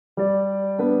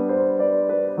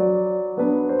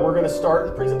going to start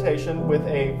the presentation with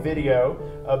a video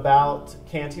about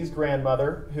Cantey's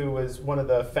grandmother, who was one of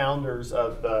the founders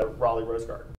of the Raleigh Rose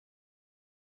Garden.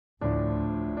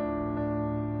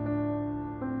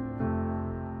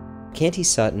 Cantey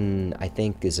Sutton, I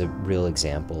think, is a real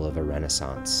example of a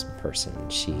Renaissance person.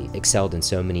 She excelled in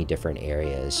so many different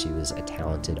areas. She was a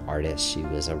talented artist, she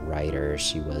was a writer,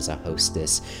 she was a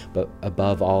hostess, but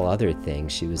above all other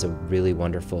things, she was a really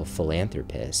wonderful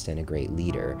philanthropist and a great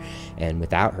leader. And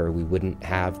without her, we wouldn't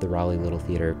have the Raleigh Little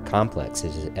Theatre complex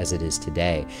as it is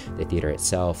today. The theater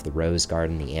itself, the Rose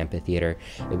Garden, the amphitheater,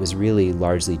 it was really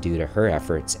largely due to her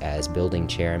efforts as building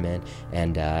chairman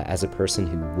and as a person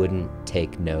who wouldn't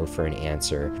take no for an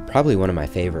answer. Probably one of my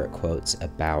favorite quotes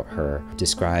about her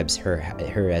describes her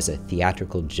as a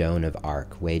theatrical Joan of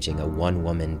Arc waging a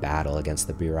one-woman battle against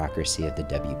the bureaucracy of the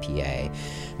WPA.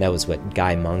 That was what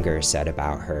Guy Munger said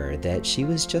about her, that she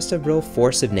was just a real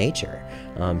force of nature.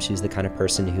 She was the kind of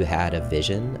person who had a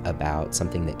vision about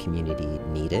something that community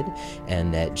needed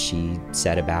and that she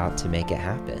set about to make it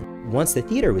happen. Once the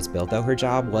theater was built, though, her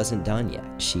job wasn't done yet.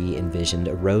 She envisioned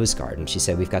a rose garden. She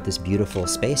said, we've got this beautiful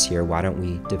space here, why don't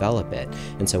we develop it?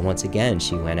 And so once again,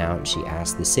 she went out and she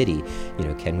asked the city,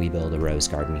 can we build a rose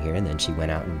garden here? And then she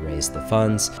went out and raised the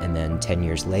funds. And then 10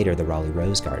 years later, the Raleigh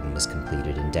Rose Garden was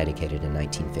completed and dedicated in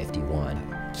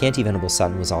 1951. Cantey Venables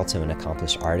Sutton was also an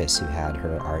accomplished artist who had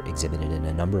her art exhibited in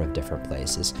a number of different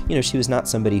places. She was not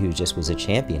somebody who just was a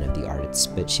champion of the arts,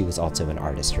 but she was also an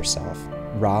artist herself.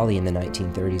 Raleigh in the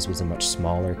 1930s was a much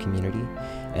smaller community,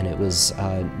 and it was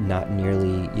not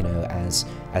nearly,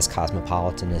 as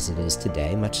cosmopolitan as it is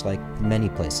today, much like many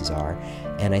places are.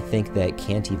 And I think that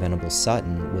Cantey Venables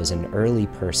Sutton was an early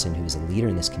person who was a leader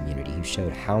in this community, who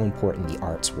showed how important the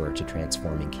arts were to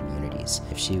transforming communities.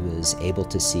 If she was able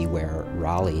to see where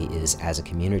Raleigh is as a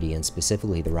community, and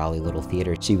specifically the Raleigh Little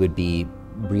Theatre, she would be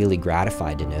really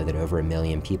gratified to know that over 1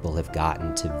 million people have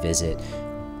gotten to visit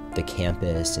the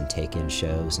campus and take in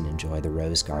shows and enjoy the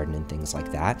Rose Garden and things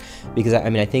like that. Because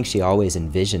I think she always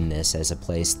envisioned this as a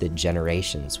place that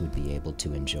generations would be able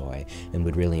to enjoy and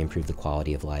would really improve the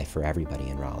quality of life for everybody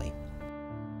in Raleigh.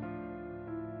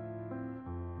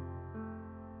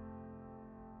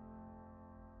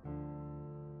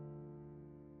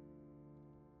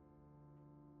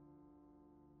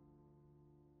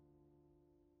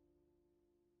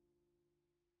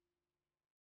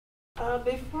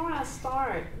 Before I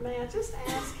start, may I just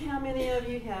ask how many of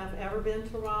you have ever been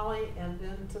to Raleigh and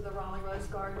been to the Raleigh Rose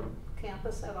Garden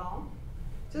campus at all?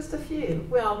 Just a few.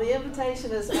 Well, the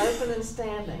invitation is open and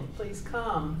standing. Please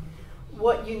come.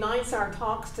 What unites our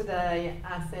talks today,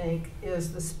 I think,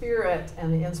 is the spirit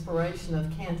and the inspiration of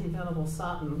Cantey Venables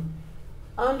Sutton,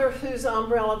 under whose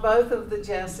umbrella both of the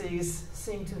Jessies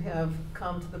seem to have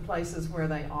come to the places where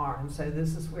they are. And so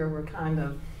this is where we're kind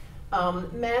of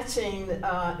matching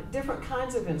different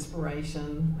kinds of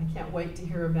inspiration. I can't wait to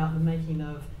hear about the making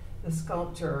of the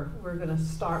sculpture. We're going to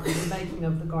start with the making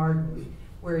of the garden,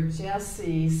 where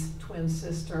Jessie's twin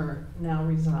sister now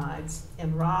resides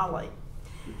in Raleigh.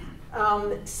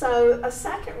 So a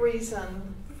second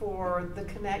reason for the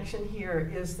connection here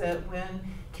is that when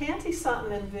Cantey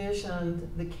Sutton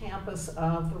envisioned the campus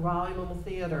of the Raleigh Little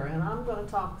Theatre, and I'm going to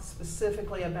talk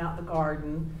specifically about the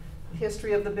garden. The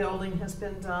history of the building has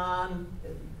been done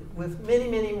with many,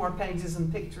 many more pages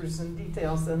and pictures and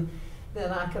details than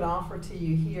I could offer to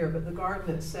you here, but the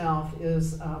garden itself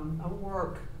is a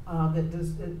work that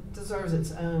deserves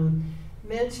its own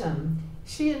mention.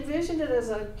 She envisioned it as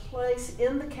a place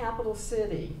in the capital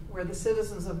city where the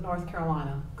citizens of North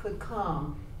Carolina could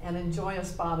come and enjoy a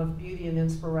spot of beauty and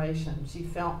inspiration. She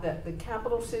felt that the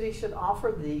capital city should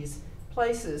offer these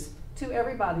places to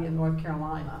everybody in North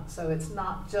Carolina. So it's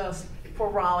not just for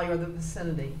Raleigh or the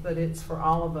vicinity, but it's for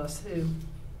all of us who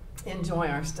enjoy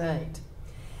our state.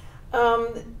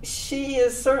 She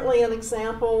is certainly an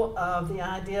example of the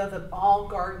idea that all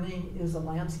gardening is a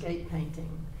landscape painting.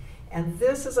 And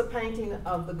this is a painting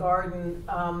of the garden.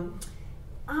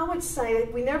 I would say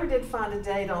we never did find a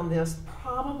date on this,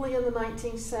 probably in the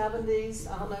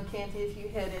 1970s. I don't know, Cantey, if you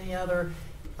had any other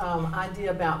idea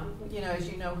about,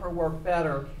 as you know her work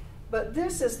better. But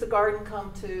this is the garden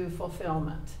come to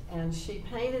fulfillment. And she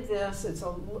painted this. It's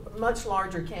a much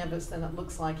larger canvas than it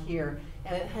looks like here.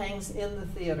 And it hangs in the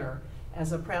theater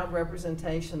as a proud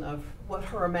representation of what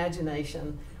her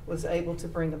imagination was able to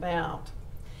bring about.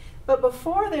 But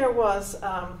before there was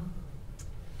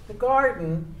the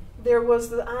garden, there was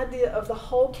the idea of the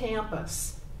whole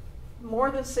campus,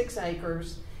 more than 6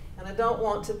 acres. And I don't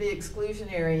want to be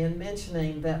exclusionary in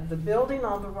mentioning that the building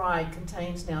on the right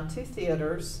contains now 2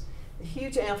 theaters, a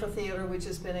huge amphitheater which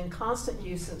has been in constant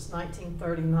use since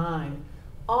 1939,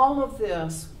 all of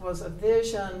this was a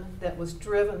vision that was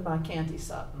driven by Cantey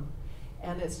Sutton.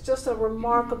 And it's just a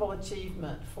remarkable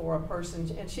achievement for a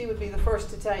person, and she would be the first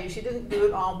to tell you she didn't do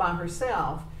it all by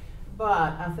herself,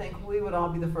 but I think we would all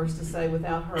be the first to say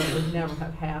without her it would never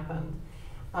have happened.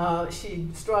 She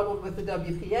struggled with the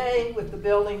WPA, with the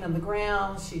building and the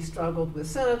grounds. She struggled with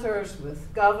senators,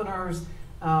 with governors,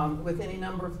 with any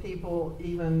number of people,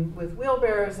 even with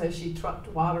wheelbarrows, as she trucked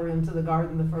water into the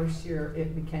garden the first year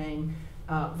it became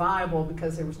viable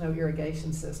because there was no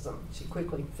irrigation system. She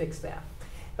quickly fixed that.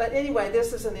 But anyway,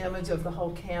 this is an image of the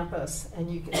whole campus,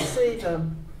 and you can see the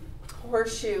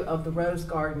horseshoe of the Rose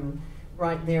Garden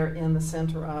right there in the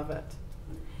center of it.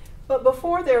 But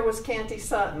before there was Cantey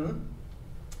Sutton,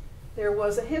 there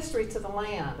was a history to the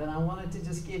land, and I wanted to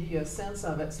just give you a sense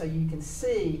of it so you can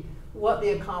see what the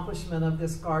accomplishment of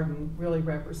this garden really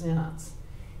represents.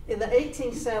 In the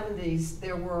 1870s,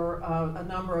 there were a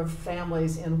number of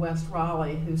families in West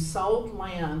Raleigh who sold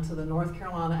land to the North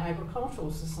Carolina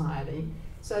Agricultural Society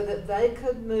so that they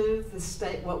could move the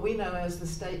state, what we know as the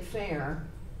State Fair,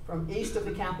 from east of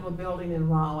the Capitol building in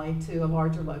Raleigh to a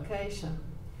larger location.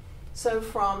 So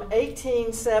from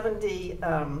 1870,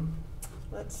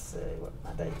 let's see what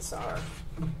my dates are.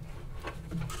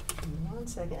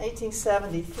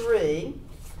 1873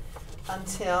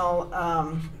 until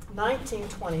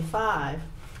 1925,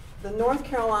 the North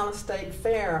Carolina State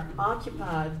Fair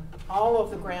occupied all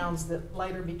of the grounds that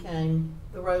later became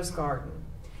the Rose Garden.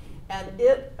 And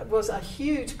it was a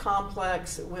huge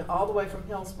complex. It went all the way from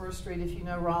Hillsborough Street, if you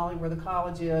know Raleigh, where the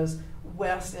college is,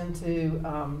 west into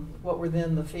what were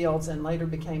then the fields and later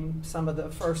became some of the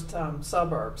first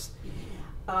suburbs.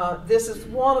 This is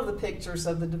one of the pictures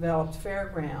of the developed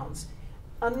fairgrounds.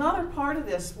 Another part of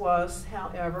this was,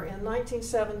 however, in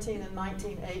 1917 and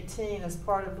 1918, as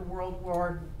part of the World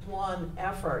War I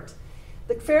effort,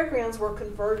 the fairgrounds were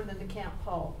converted into Camp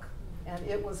Polk. And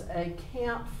it was a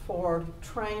camp for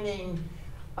training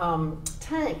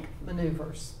tank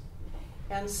maneuvers.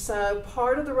 And so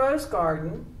part of the Rose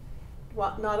Garden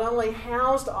not only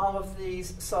housed all of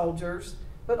these soldiers,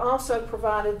 but also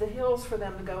provided the hills for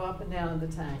them to go up and down in the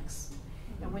tanks.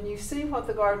 And when you see what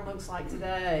the garden looks like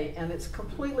today, and it's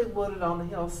completely wooded on the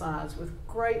hillsides with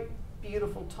great,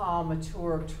 beautiful, tall,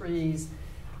 mature trees,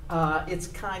 it's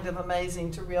kind of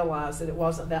amazing to realize that it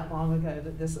wasn't that long ago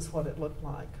that this is what it looked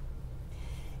like.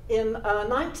 In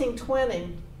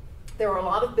 1920, there were a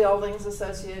lot of buildings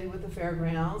associated with the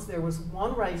fairgrounds. There was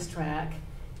one racetrack,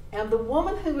 and the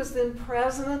woman who was then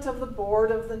president of the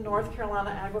board of the North Carolina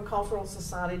Agricultural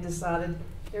Society decided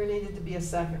there needed to be a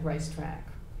second racetrack.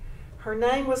 Her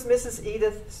name was Mrs.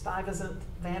 Edith Stuyvesant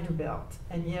Vanderbilt,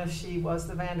 and yes, she was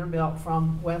the Vanderbilt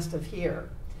from west of here.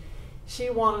 She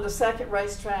wanted a second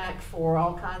racetrack for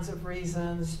all kinds of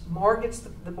reasons.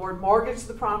 The board mortgaged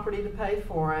the property to pay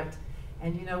for it.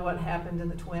 And you know what happened in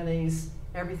the 20s?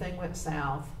 Everything went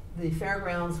south. The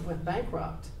fairgrounds went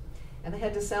bankrupt, and they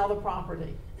had to sell the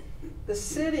property. The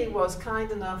city was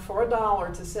kind enough for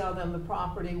 $1 to sell them the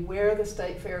property where the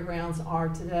state fairgrounds are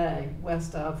today,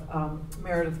 west of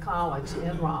Meredith College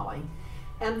in Raleigh.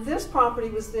 And this property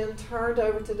was then turned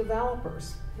over to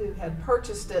developers who had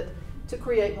purchased it to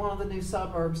create one of the new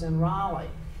suburbs in Raleigh.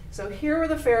 So here are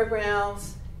the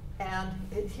fairgrounds, and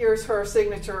here's her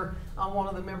signature on one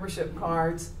of the membership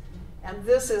cards. And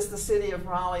this is the city of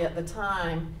Raleigh at the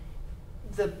time.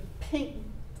 The pink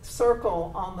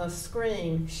circle on the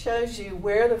screen shows you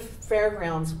where the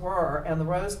fairgrounds were and the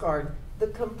Rose Garden, the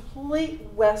complete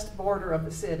west border of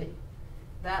the city.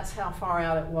 That's how far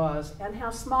out it was, and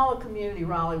how small a community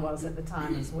Raleigh was at the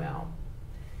time as well.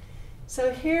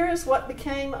 So here is what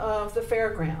became of the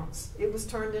fairgrounds. It was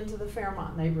turned into the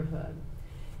Fairmont neighborhood.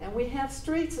 And we have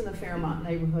streets in the Fairmont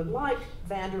neighborhood like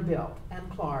Vanderbilt and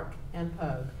Clark and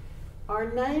Pogue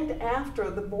are named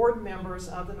after the board members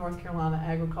of the North Carolina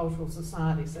Agricultural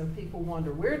Society. So people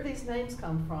wonder, where did these names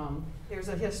come from? There's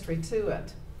a history to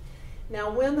it.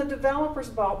 Now, when the developers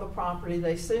bought the property,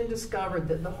 they soon discovered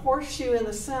that the horseshoe in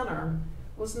the center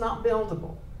was not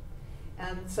buildable.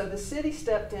 And so the city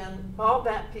stepped in, bought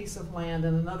that piece of land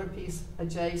and another piece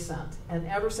adjacent. And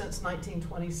ever since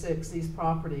 1926, these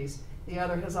properties, the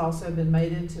other has also been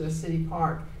made into a city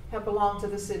park, have belonged to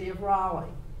the city of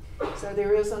Raleigh. So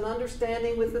there is an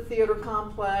understanding with the theater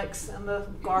complex and the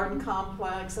garden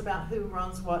complex about who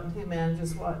runs what and who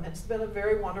manages what. And it's been a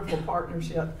very wonderful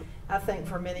partnership, I think,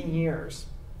 for many years.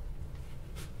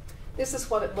 This is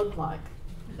what it looked like.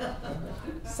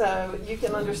 So you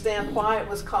can understand why it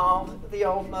was called the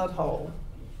Old Mud Hole.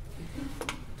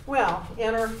 Well,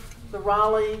 enter the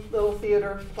Raleigh Little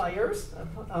Theatre players,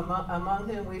 among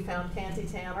whom we found Cantey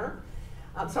Tanner.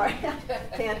 I'm sorry,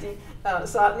 Cantey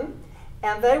Sutton.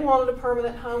 And they wanted a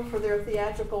permanent home for their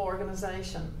theatrical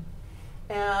organization.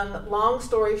 And long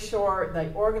story short,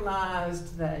 they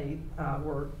organized, they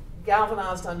were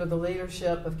galvanized under the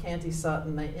leadership of Cantey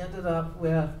Sutton. They ended up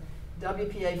with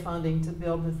WPA funding to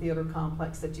build the theater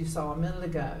complex that you saw a minute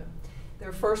ago.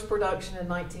 Their first production in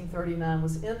 1939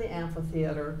 was in the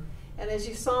amphitheater. And as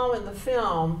you saw in the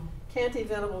film, Cantey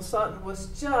Venable Sutton was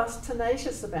just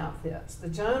tenacious about this, the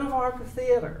Joan of Arc of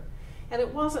theater. And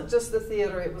it wasn't just the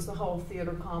theater, it was the whole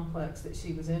theater complex that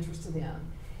she was interested in.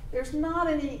 There's not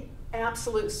any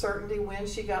absolute certainty when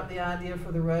she got the idea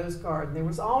for the Rose Garden. There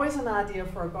was always an idea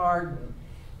for a garden,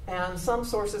 and some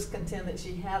sources contend that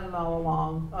she had it all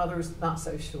along, others not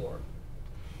so sure.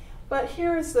 But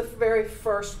here is the very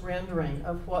first rendering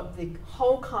of what the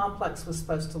whole complex was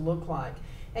supposed to look like.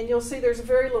 And you'll see there's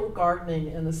very little gardening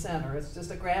in the center. It's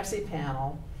just a grassy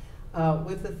panel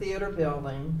with the theater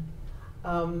building.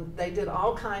 They did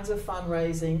all kinds of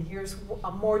fundraising. Here's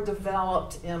a more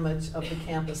developed image of the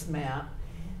campus map.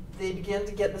 They begin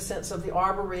to get the sense of the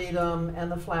arboretum and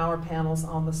the flower panels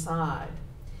on the side.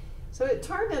 So it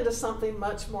turned into something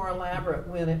much more elaborate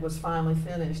when it was finally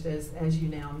finished, as you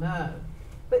now know.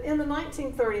 But in the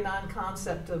 1939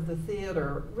 concept of the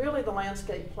theater, really the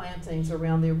landscape plantings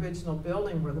around the original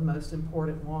building were the most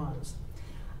important ones.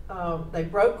 They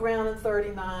broke ground in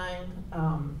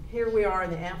 39. Here we are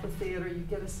in the amphitheater. You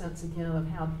get a sense again of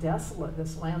how desolate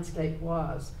this landscape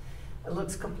was. It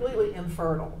looks completely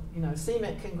infertile. You know,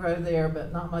 cement can grow there,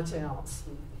 but not much else.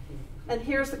 And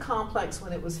here's the complex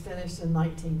when it was finished in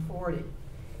 1940.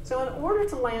 So in order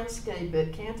to landscape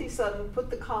it, Cantey Sutton put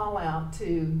the call out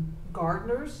to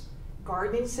gardeners,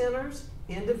 gardening centers,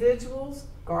 individuals,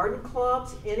 garden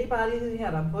clubs, anybody who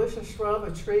had a bush, a shrub,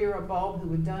 a tree, or a bulb who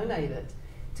would donate it,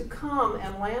 to come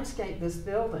and landscape this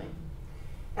building.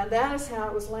 And that is how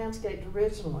it was landscaped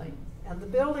originally. And the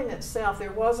building itself,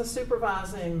 there was a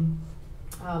supervising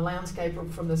landscaper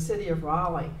from the city of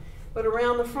Raleigh, but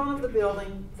around the front of the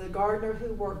building, the gardener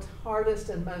who worked hardest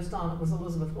and most on it was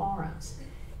Elizabeth Lawrence.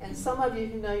 And some of you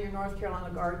who know your North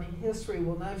Carolina gardening history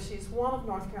will know she's one of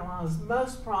North Carolina's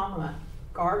most prominent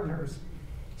gardeners.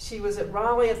 She was at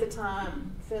Raleigh at the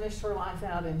time, finished her life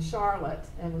out in Charlotte,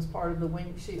 and was part of the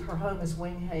wing. Her home is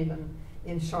Wing Haven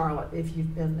in Charlotte, if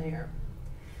you've been there.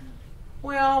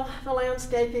 Well, the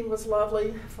landscaping was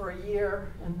lovely for a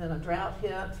year, and then a drought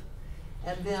hit,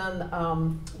 and then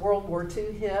World War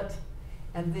II hit,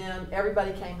 and then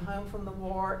everybody came home from the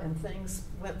war, and things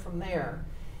went from there.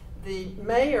 The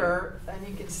mayor, and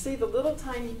you can see the little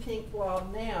tiny pink wall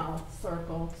now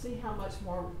circle, see how much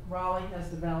more Raleigh has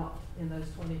developed in those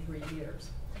 23 years.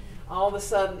 All of a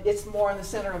sudden, it's more in the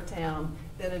center of town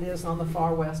than it is on the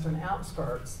far western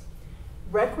outskirts.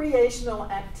 Recreational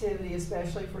activity,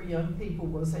 especially for young people,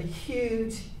 was a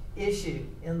huge issue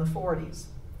in the 40s.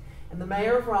 And the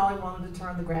mayor of Raleigh wanted to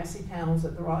turn the grassy panels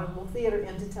at the Raleigh Little Theatre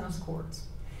into tennis courts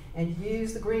and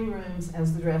use the green rooms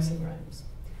as the dressing rooms.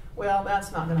 Well,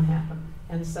 that's not going to happen.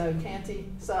 And so Cantey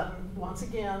Sutton, once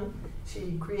again,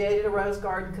 she created a Rose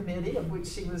Garden committee, of which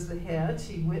she was the head.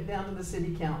 She went down to the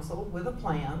city council with a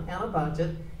plan and a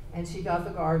budget, and she got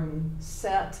the garden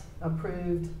set,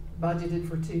 approved, budgeted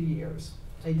for 2 years.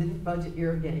 They didn't budget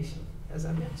irrigation, as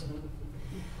I mentioned.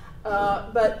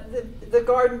 But the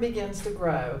garden begins to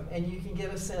grow, and you can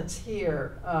get a sense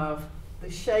here of the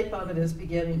shape of it is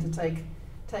beginning to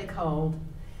take hold.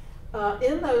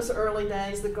 In those early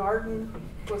days, the garden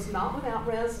was not without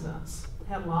residents.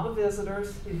 Had a lot of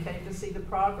visitors who came to see the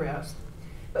progress.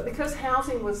 But because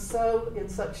housing was in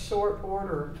such short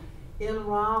order in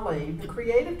Raleigh, the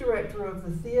creative director of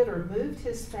the theater moved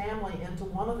his family into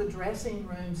one of the dressing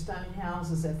room stone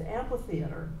houses at the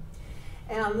amphitheater.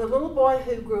 And the little boy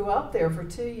who grew up there for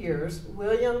 2 years,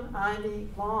 William Ivy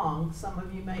Long, some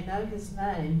of you may know his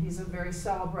name, he's a very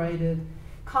celebrated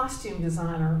costume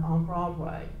designer on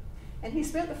Broadway. And he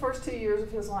spent the first 2 years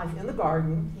of his life in the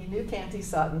garden. He knew Cantey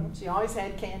Sutton. She always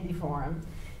had candy for him.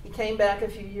 He came back a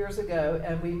few years ago,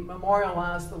 and we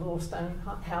memorialized the little stone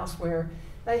house where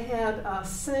they had a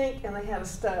sink and they had a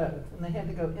stove, and they had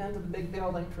to go into the big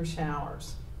building for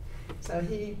showers. So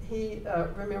he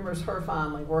remembers her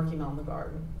fondly working on the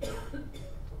garden.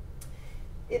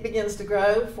 It begins to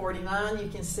grow. 49, you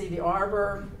can see the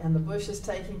arbor and the bushes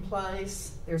taking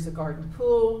place. There's a garden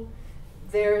pool.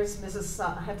 There's Mrs.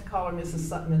 Sutton. I have to call her Mrs.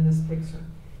 Sutton in this picture.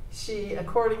 She,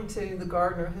 according to the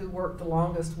gardener who worked the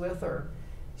longest with her,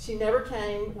 she never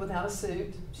came without a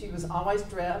suit. She was always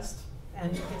dressed,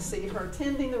 and you can see her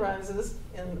tending the roses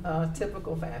in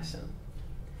typical fashion.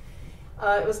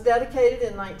 It was dedicated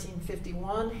in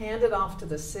 1951, handed off to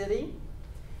the city,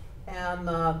 And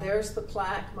there's the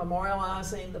plaque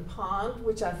memorializing the pond,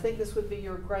 which I think this would be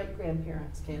your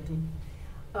great-grandparents, Cantey.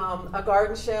 A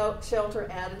garden shelter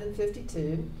added in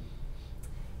 '52.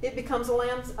 It becomes a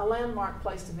landmark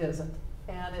place to visit,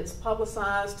 and it's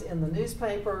publicized in the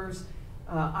newspapers.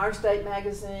 Our State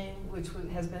magazine, which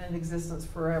has been in existence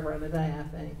forever and a day, I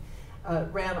think,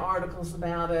 ran articles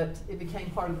about it. It became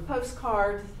part of the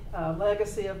postcard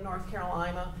legacy of North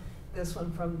Carolina, this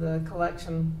one from the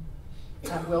collection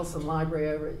at Wilson Library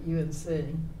over at UNC.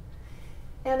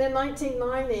 And in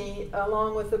 1990,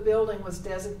 along with the building, was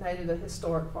designated a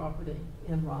historic property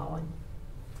in Raleigh.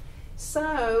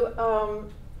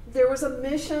 So there was a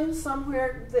mission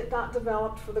somewhere that got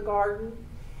developed for the garden.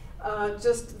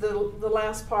 Just the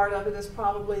last part of it is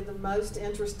probably the most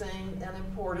interesting and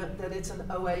important, that it's an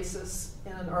oasis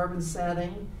in an urban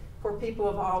setting for people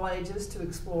of all ages to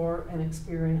explore and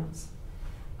experience.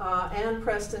 Anne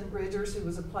Preston Bridgers, who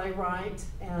was a playwright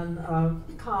and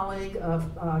colleague of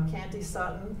Cantey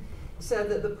Sutton, said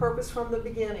that the purpose from the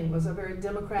beginning was a very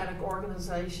democratic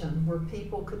organization where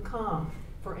people could come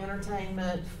for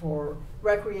entertainment, for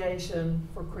recreation,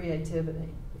 for creativity.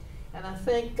 And I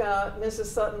think Mrs.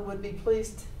 Sutton would be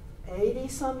pleased,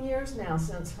 80-some years now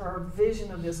since her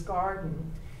vision of this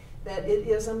garden, that it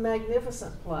is a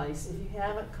magnificent place. If you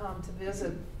haven't come to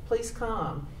visit, please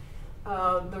come.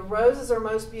 The roses are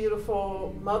most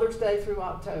beautiful Mother's Day through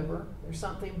October. There's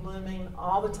something blooming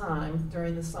all the time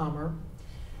during the summer.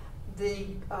 The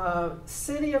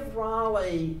city of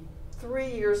Raleigh 3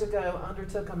 years ago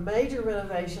undertook a major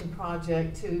renovation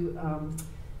project to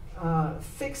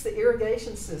fix the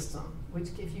irrigation system, which,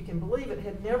 if you can believe it,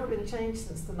 had never been changed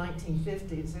since the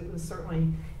 1950s. It was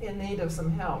certainly in need of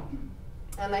some help.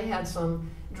 And they had some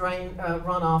drain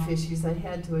runoff issues they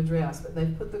had to address, but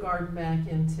they've put the garden back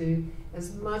into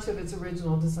as much of its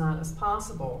original design as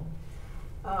possible.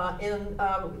 In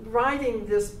writing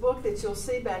this book that you'll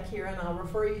see back here, and I'll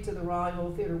refer you to the Raleigh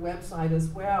Little Theatre website as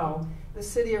well, the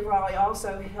city of Raleigh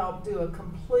also helped do a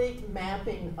complete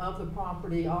mapping of the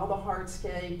property, all the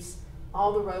hardscapes,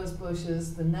 all the rose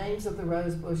bushes, the names of the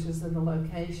rose bushes, and the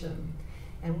location.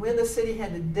 And when the city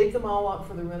had to dig them all up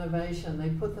for the renovation, they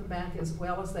put them back as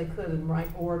well as they could in right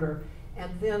order, and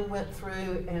then went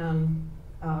through and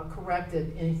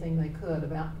corrected anything they could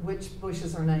about which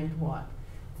bushes are named what.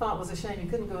 Thought it was a shame you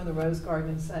couldn't go in the rose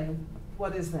garden and say,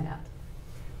 what is that?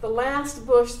 The last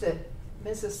bush that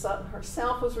Mrs. Sutton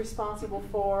herself was responsible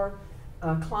for,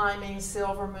 climbing,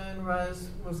 Silver Moon Rose,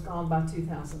 was gone by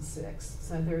 2006.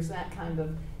 So there's that kind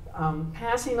of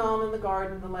passing on in the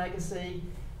garden, the legacy.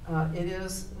 It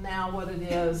is now what it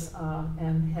is,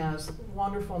 and has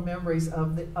wonderful memories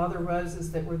of the other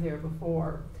roses that were there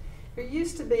before. There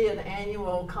used to be an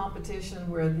annual competition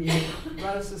where the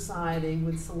Rose Society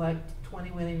would select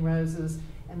 20 winning roses,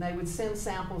 and they would send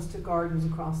samples to gardens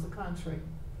across the country.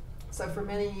 So for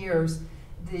many years,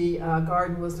 the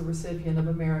garden was the recipient of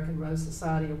American Rose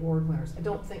Society award winners.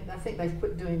 I think they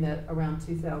quit doing that around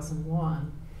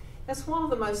 2001. It's one of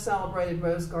the most celebrated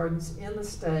rose gardens in the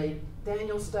state.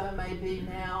 Danielstowe may be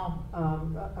now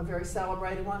a very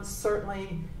celebrated one,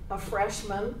 certainly a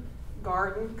freshman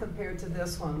garden compared to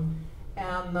this one,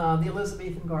 and the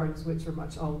Elizabethan gardens, which are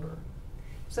much older.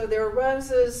 So there are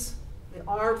roses, the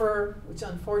arbor, which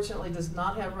unfortunately does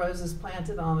not have roses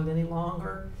planted on it any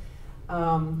longer.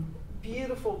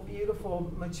 Beautiful,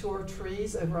 beautiful mature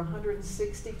trees, over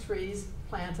 160 trees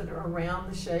planted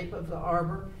around the shape of the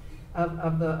arbor,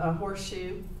 of the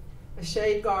horseshoe. A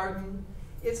shade garden.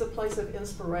 It's a place of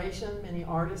inspiration. Many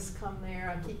artists come there.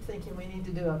 I keep thinking we need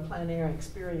to do a plein air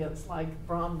experience like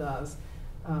Brahm does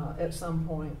at some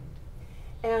point.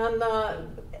 And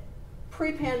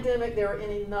pre-pandemic, there were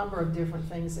any number of different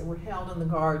things that were held in the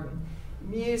garden.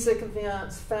 Music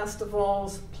events,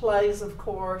 festivals, plays, of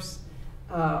course,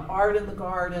 art in the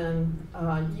garden,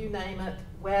 you name it,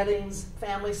 weddings,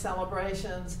 family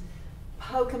celebrations,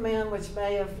 Pokemon, which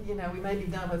may have, we may be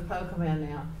done with Pokemon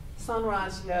now,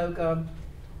 sunrise yoga.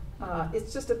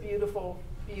 It's just a beautiful,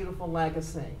 beautiful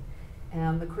legacy.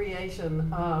 And the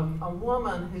creation of a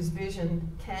woman whose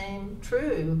vision came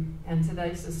true and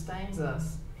today sustains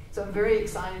us. So I'm very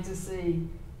excited to see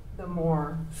the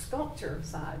more sculpture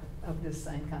side of this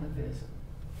same kind of vision.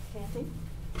 Cantey?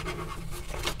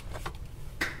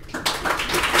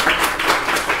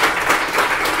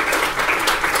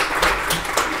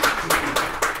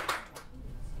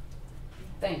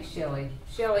 Thanks, Shelley.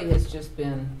 Shelley has just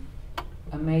been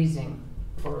amazing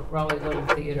for Raleigh Little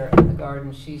Theatre and the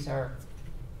Garden. She's our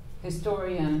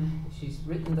historian. She's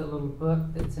written the little book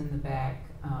that's in the back.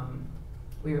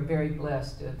 We are very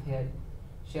blessed to have had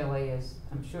Shelley, as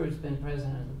I'm sure has been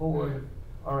president of the board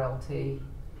of RLT,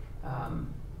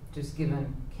 just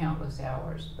given countless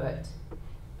hours. But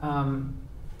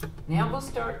now we'll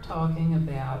start talking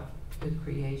about the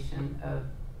creation of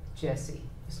Jessie,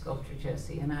 the sculptor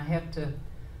Jessie. And I have to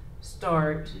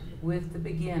start with the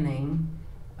beginning,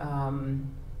 and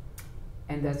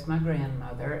that's my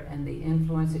grandmother and the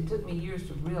influence. It took me years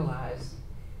to realize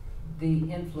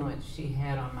the influence she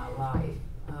had on my life.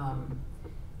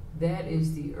 That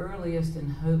is the earliest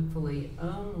and hopefully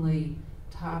only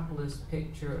topless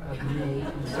picture of me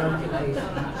in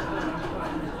circulation.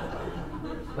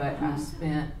 But I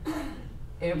spent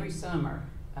every summer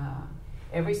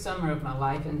of my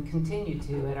life, and continue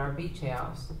to, at our beach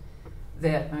house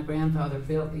that my grandfather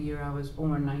built the year I was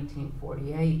born,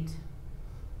 1948.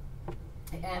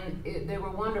 And they were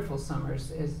wonderful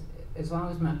summers, as long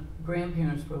as my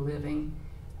grandparents were living.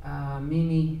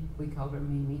 Mimi, we called her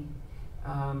Mimi,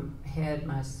 had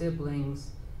my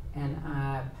siblings, and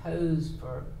I posed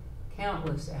for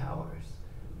countless hours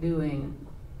doing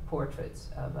portraits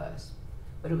of us.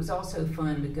 But it was also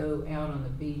fun to go out on the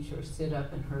beach or sit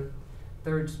up in her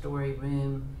third-story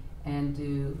room and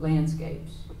do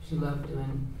landscapes. She loved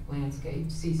doing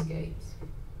landscapes, seascapes.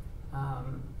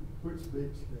 Which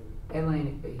beach?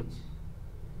 Atlantic Beach.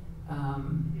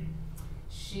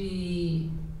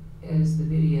 She, as the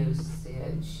video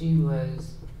said, she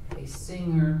was a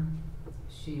singer,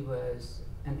 she was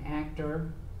an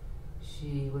actor,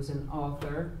 she was an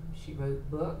author, she wrote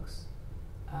books,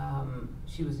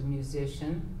 she was a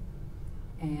musician,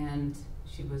 and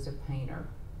she was a painter.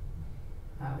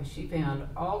 She found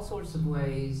all sorts of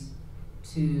ways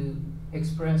to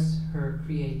express her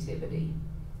creativity,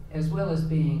 as well as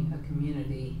being a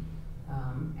community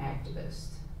activist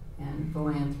and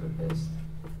philanthropist.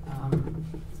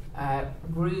 I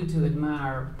grew to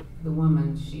admire the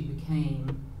woman she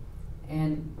became,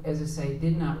 and as I say,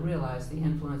 did not realize the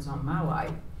influence on my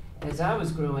life. As I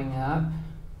was growing up,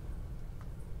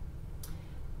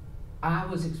 I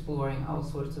was exploring all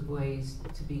sorts of ways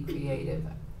to be creative.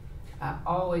 I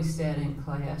always sat in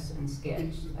class and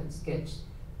sketched. I'd sketch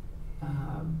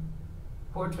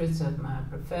portraits of my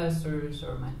professors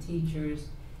or my teachers.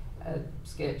 I'd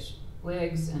sketch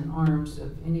legs and arms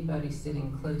of anybody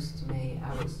sitting close to me.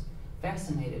 I was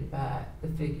fascinated by the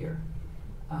figure.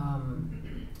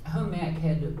 Home ec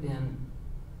had to have been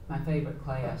my favorite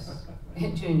class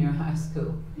in junior high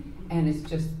school, and it's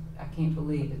just, I can't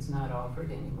believe it's not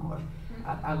offered anymore.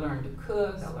 I learned to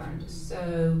cook, I learned to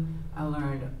sew, I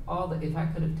learned all the, if I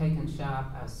could have taken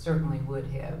shop, I certainly would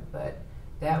have, but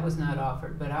that was not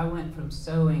offered. But I went from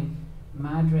sewing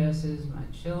my dresses, my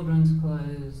children's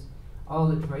clothes, all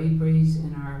the draperies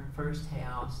in our first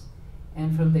house,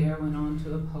 and from there went on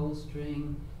to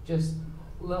upholstering. Just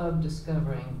loved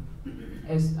discovering,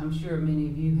 as I'm sure many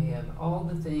of you have, all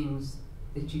the things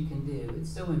that you can do.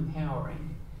 It's so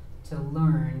empowering to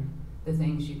learn the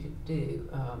things you could do.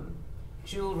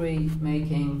 Jewelry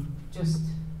making, just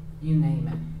you name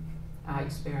it, I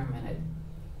experimented.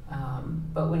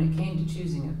 But when it came to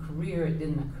choosing a career, it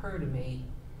didn't occur to me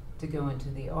to go into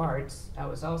the arts. I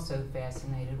was also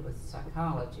fascinated with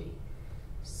psychology.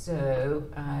 So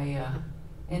I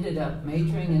ended up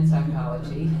majoring in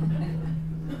psychology,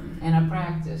 and I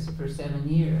practiced for 7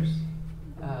 years,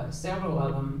 several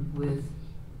of them with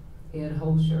Ed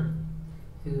Holscher,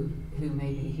 who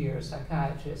may be here, a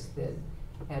psychiatrist that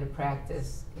had a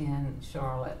practice in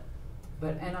Charlotte.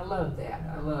 And I loved that.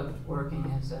 I loved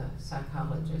working as a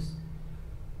psychologist.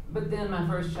 But then my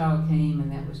first child came,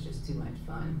 and that was just too much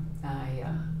fun. I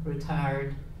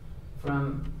retired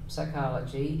from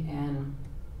psychology and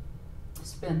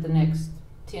spent the next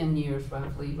 10 years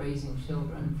roughly raising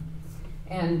children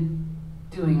and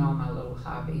doing all my little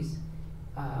hobbies.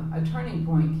 A turning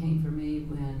point came for me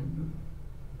when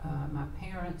my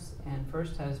parents and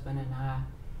first husband and I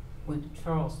went to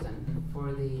Charleston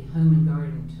for the home and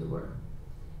garden tour.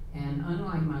 And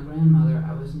unlike my grandmother,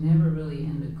 I was never really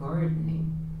into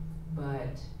gardening,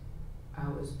 but I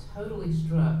was totally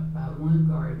struck by one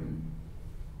garden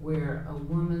where a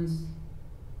woman's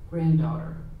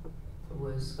granddaughter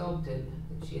was sculpted.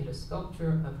 She had a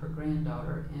sculpture of her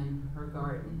granddaughter in her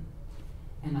garden.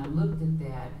 And I looked at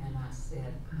that and I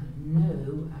said, I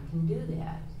know I can do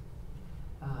that.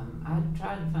 I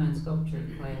tried to find sculpture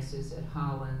classes at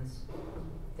Hollins.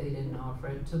 They didn't offer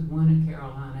it. Took one at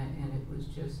Carolina, and it was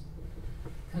just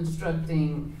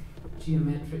constructing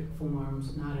geometric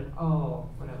forms, not at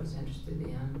all what I was interested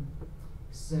in.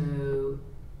 So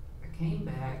I came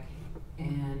back,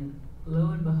 and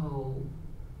lo and behold,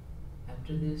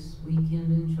 after this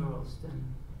weekend in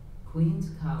Charleston, Queens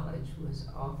College was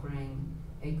offering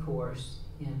a course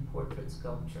in portrait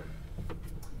sculpture.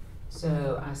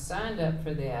 So I signed up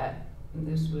for that.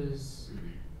 This was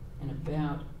in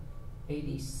about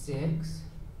 86.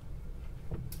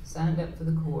 Signed up for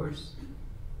the course,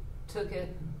 took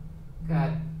it,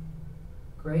 got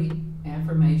great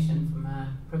affirmation from my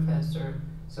professor,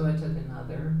 so I took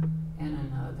another and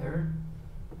another.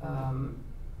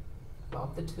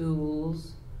 Bought the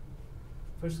tools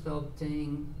for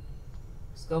sculpting,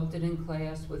 sculpted in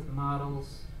class with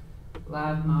models,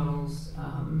 live models,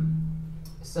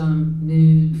 some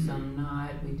nude, some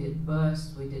not. We did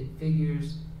busts, we did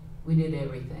figures, we did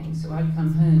everything. So I'd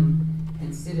come home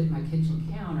and sit at my kitchen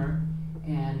counter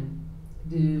and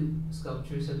do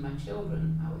sculptures of my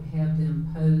children. I would have them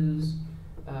pose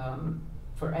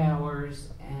for hours,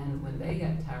 and when they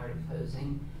got tired of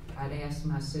posing, I'd ask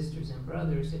my sisters and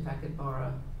brothers if I could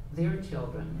borrow their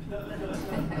children.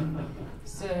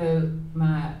 So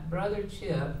my brother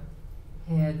Chip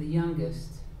had the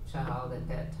youngest child at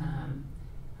that time.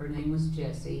 Her name was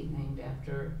Jessie, named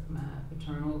after my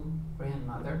paternal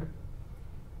grandmother.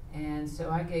 And so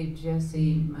I gave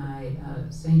Jessie my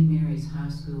St. Mary's High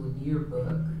School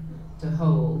yearbook to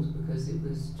hold, because it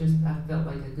was just, I felt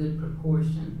like a good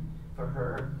proportion for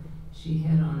her. She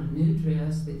had on a new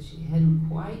dress that she hadn't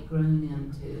quite grown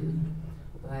into,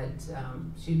 but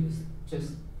she was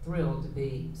just thrilled to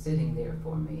be sitting there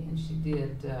for me. And she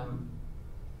did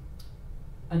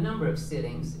a number of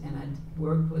sittings, and I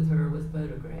worked with her with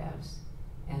photographs.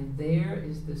 And there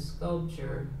is the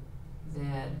sculpture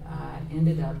that I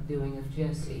ended up doing of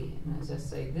Jessie. And as I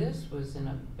say, this was in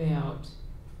about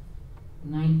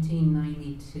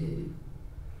 1992.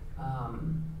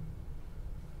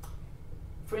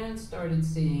 Friends started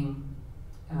seeing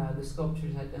the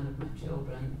sculptures I'd done of my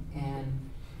children and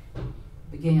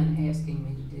began asking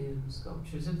me to do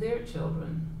sculptures of their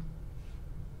children.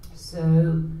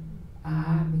 So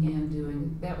I began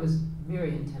doing, that was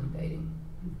very intimidating,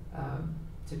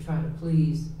 to try to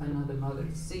please another mother,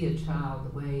 to see a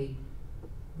child the way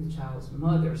the child's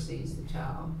mother sees the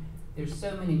child. There's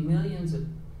so many millions of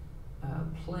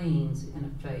planes in a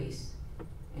face,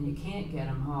 and you can't get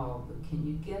them all, but can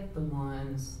you get the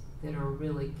ones that are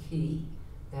really key?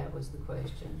 That was the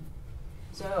question.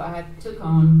 So I took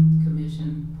on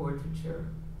commission portraiture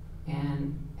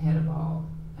and had a ball.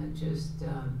 I just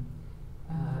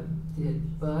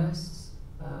did busts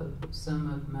of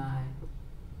some of my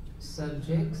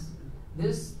subjects.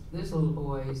 This little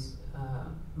boy's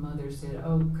mother said,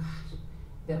 "Oh gosh,"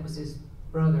 that was his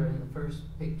brother in the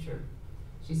first picture.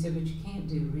 She said, "But you can't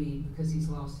do Reed because he's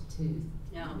lost a tooth."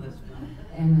 No, that's fine.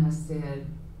 And I said,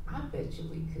 "I bet you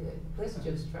we could. Let's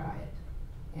just try it."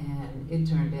 And it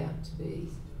turned out to be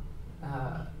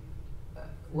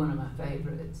one of my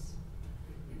favorites.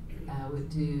 I would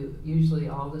do usually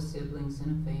all the siblings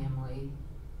in a family.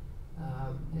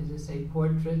 As I say,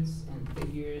 portraits and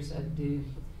figures. I'd do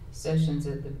sessions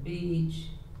at the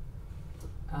beach.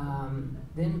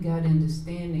 Then got into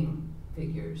standing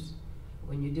figures.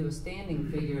 When you do a standing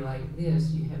figure like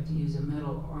this, you have to use a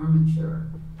metal armature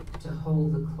to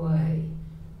hold the clay,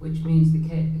 which means the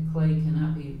clay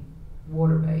cannot be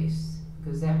water-based,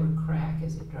 because that would crack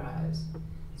as it dries.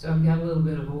 So I've got a little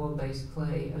bit of oil-based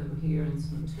clay over here and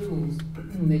some tools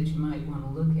that you might want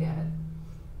to look at.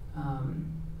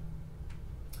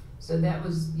 So that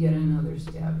was yet another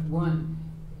step. One,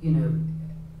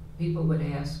 people would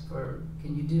ask for,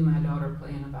 "Can you do my daughter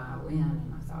playing a violin?"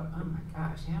 And I thought, oh my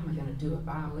gosh, how am I going to do a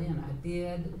violin? I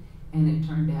did, and it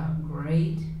turned out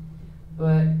great,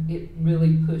 but it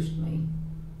really pushed me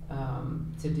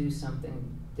to do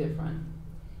something different.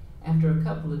 After a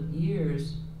couple of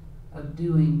years of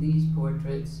doing these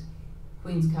portraits,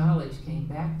 Queens College came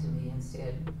back to me and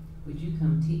said, "Would you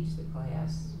come teach the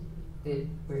class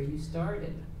where you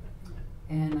started?"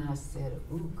 And I said,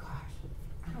 "Oh gosh,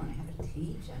 I don't know how to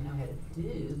teach. I know how to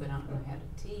do, but I don't know how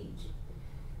to teach."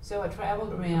 So I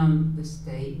traveled around the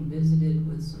state and visited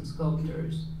with some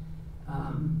sculptors,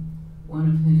 one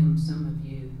of whom some of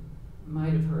you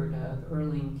might have heard of,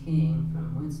 Erling King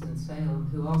from Winston-Salem,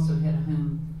 who also had a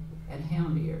home at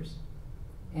Hound Ears.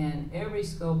 And every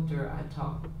sculptor I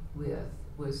talked with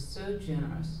was so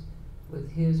generous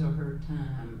with his or her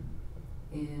time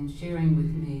in sharing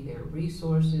with me their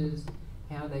resources,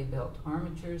 how they built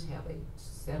armatures, how they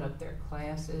set up their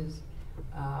classes,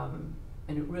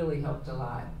 and it really helped a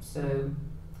lot. So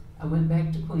I went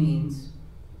back to Queens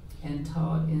and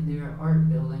taught in their art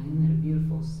building, and in a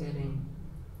beautiful setting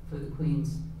for the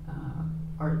Queens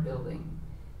art building.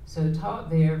 So taught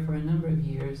there for a number of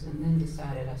years, and then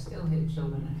decided I still had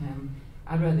children at home.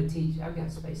 I'd rather teach. I've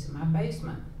got space in my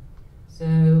basement.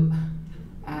 So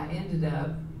I ended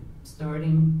up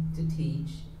starting to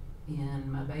teach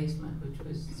in my basement, which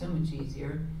was so much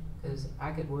easier because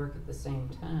I could work at the same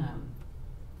time.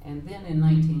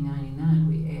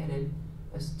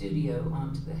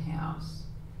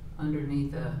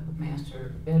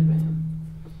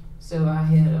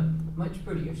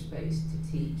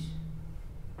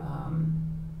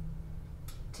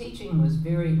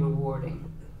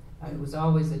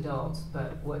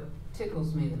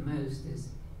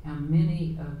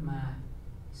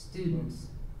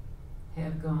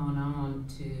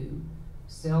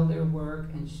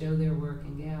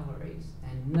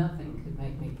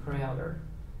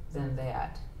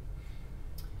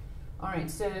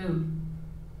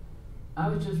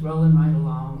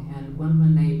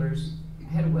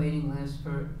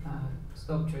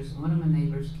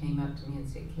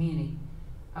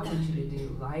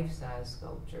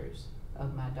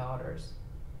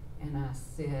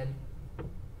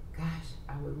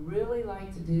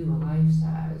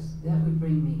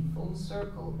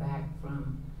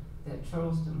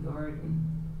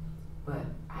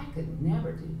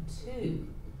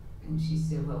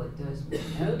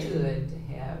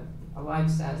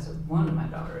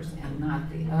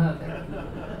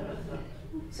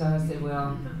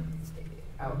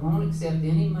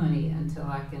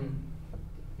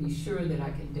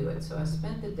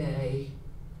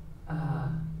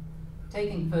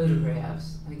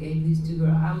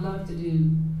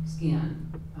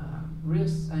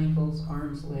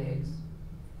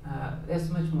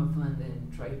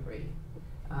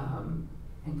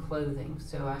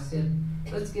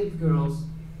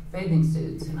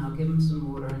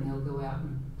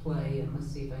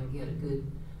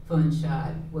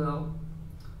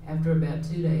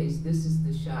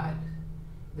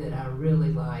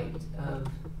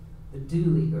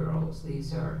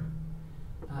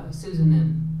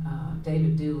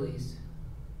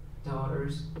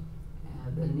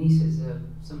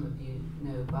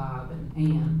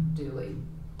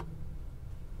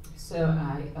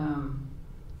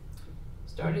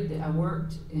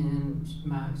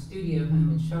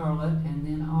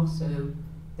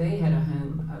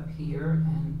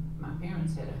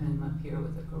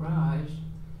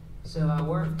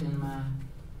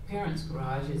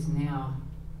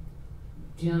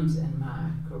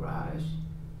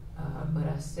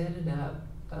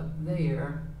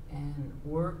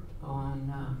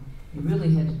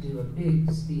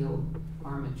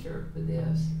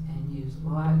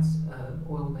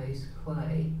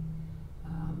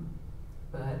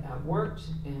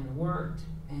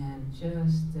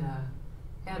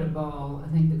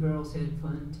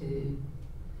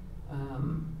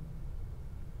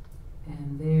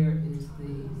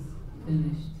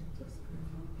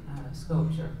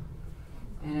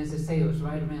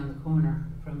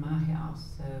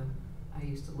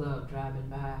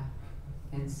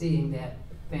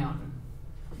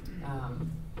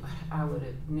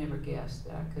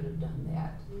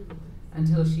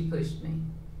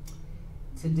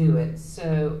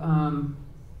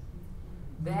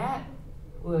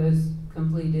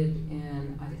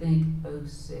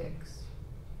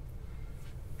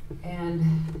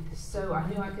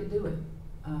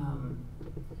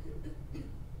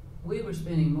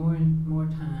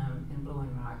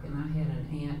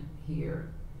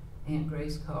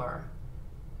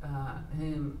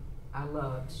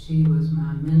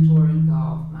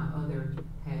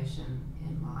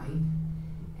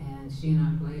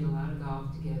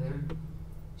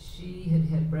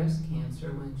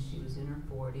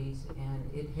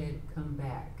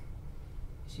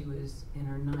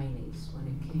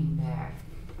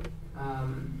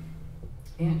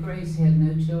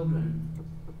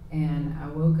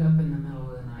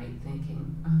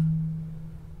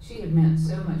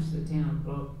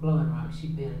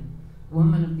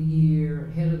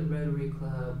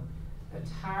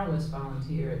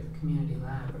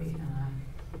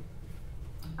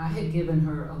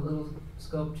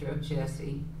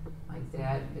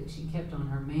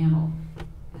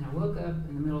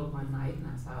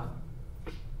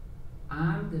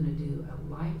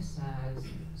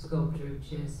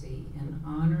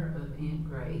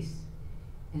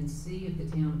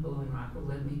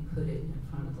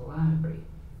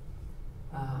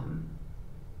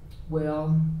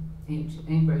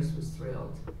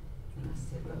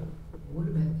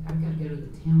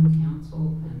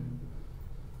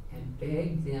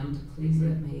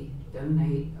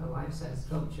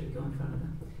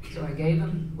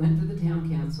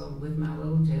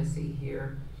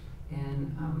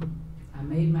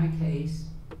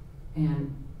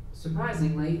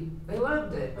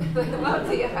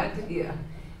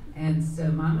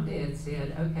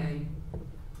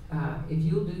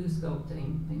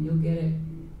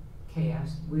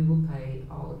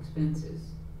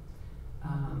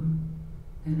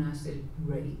 And I said,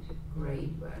 great.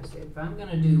 But I said, if I'm going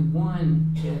to do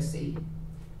one Jessie,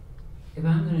 if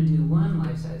I'm going to do one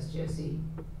life-size Jessie,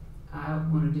 I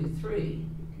want to do 3.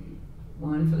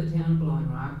 One for the town of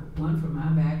Blowing Rock, one for my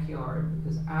backyard,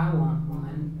 because I want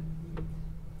one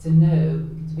to know,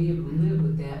 to be able to live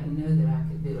with that and know that I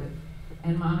could do it.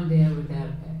 And Mom and Dad were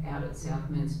out at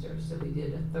Southminster, so we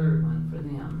did a 3rd one for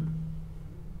them.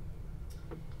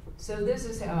 So this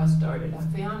is how I started. I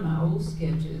found my old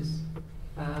sketches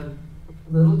of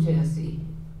little Jessie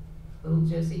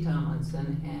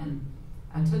Tomlinson, and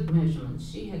I took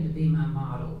measurements. She had to be my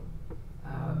model.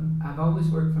 I've always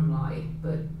worked from life,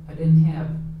 but I didn't have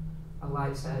a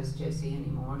life-size Jessie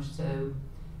anymore, so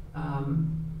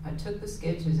I took the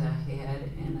sketches I had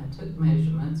and I took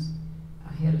measurements.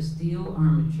 I had a steel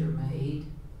armature made.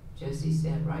 Jessie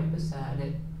sat right beside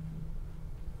it.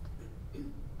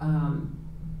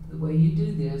 The way you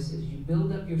do this is you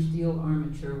build up your steel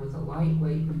armature with a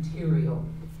lightweight material.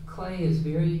 Clay is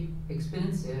very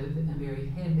expensive and very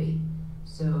heavy,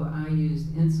 so I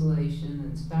used insulation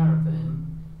and styrofoam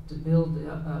to build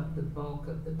up the bulk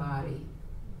of the body.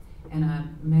 And I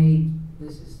made,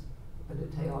 this is a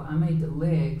detail, I made the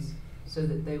legs so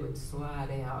that they would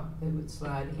slide out. They would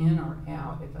slide in or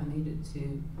out if I needed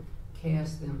to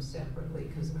cast them separately,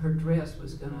 because her dress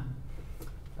was going to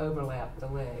overlap the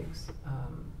legs.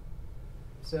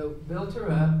 So built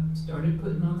her up, started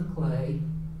putting on the clay.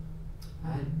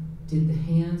 I did the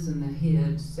hands and the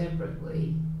head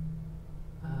separately.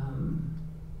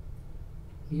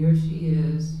 Here she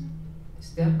is,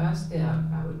 step by step.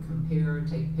 I would compare,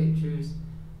 take pictures.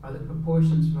 Are the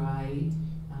proportions right?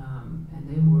 And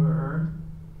they were.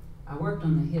 I worked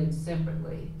on the head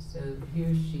separately. So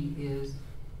here she is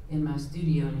in my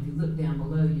studio, and if you look down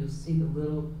below, you'll see the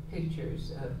little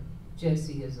pictures of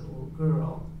Jessie as a little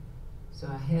girl. So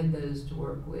I had those to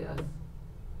work with.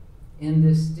 In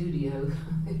this studio,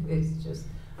 it's just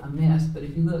a mess, but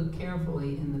if you look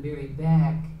carefully in the very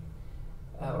back,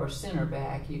 or center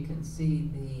back, you can see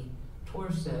the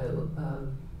torso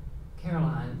of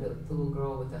Caroline, the little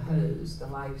girl with the hose, the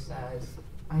life-size.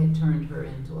 I had turned her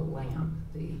into a lamp,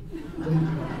 the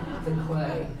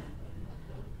clay.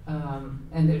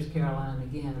 And there's Caroline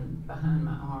again behind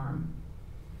my arm.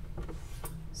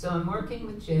 So I'm working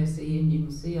with Jessie, and you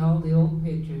can see all the old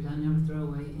pictures. I never throw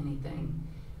away anything.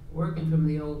 Working from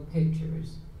the old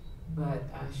pictures. But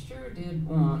I sure did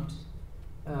want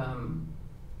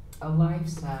a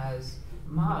life-size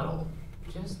model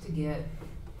just to get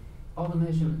all the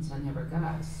measurements I never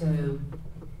got. So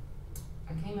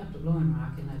I came up to Blowing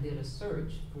Rock and I did a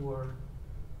search for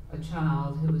a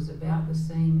child who was about the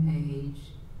same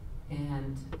age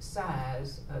and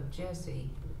size of Jessie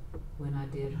when I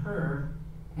did her,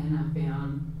 and I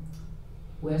found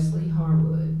Wesley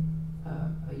Harwood,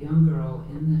 a young girl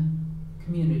in the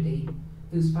community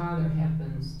whose father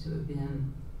happens to have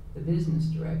been the business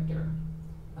director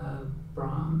of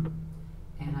Brom.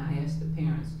 And I asked the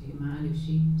parents, do you mind if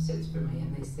she sits for me?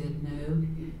 And they said, no,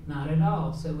 not at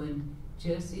all. So when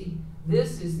Jessie,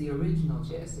 this is the original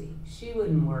Jessie. She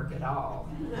wouldn't work at all.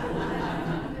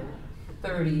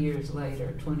 30 years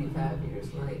later, 25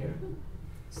 years later.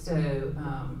 So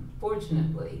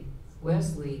fortunately,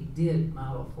 Wesley did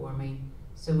model for me.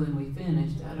 So when we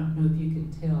finished, I don't know if you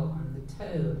can tell on the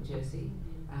toe of Jessie,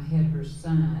 I had her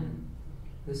sign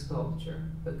the sculpture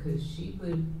because she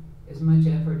put as much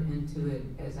effort into it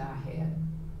as I had.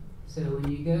 So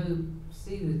when you go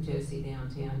see the Jessie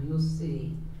downtown, you'll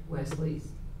see Wesley's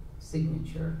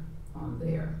signature on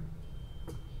there.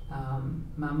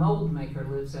 My mold maker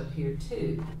lives up here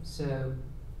too, so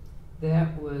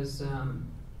that was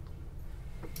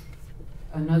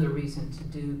another reason to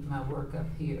do my work up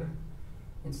here.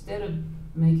 Instead of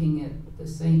making it the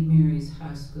St. Mary's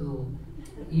High School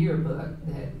yearbook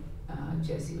that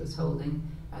Jessie was holding,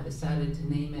 I decided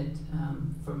to name it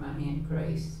for my Aunt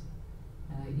Grace,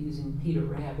 using Peter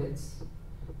Rabbit's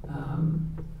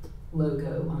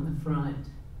logo on the front.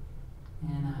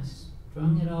 And I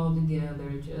strung it all together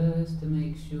just to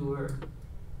make sure.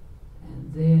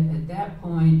 And then at that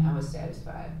point, I was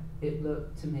satisfied. It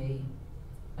looked to me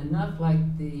enough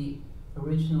like the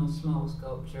original small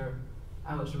sculpture.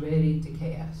 I was ready to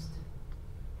cast.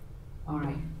 All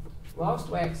right, lost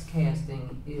wax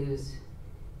casting is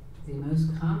the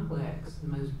most complex, the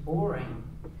most boring,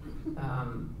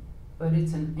 but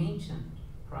it's an ancient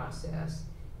process.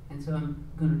 And so I'm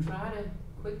going to try to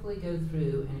quickly go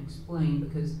through and explain,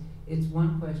 because it's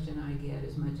one question I get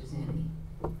as much as any.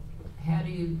 How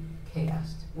do you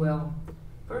cast? Well,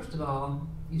 first of all,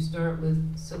 you start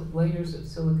with layers of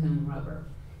silicone rubber.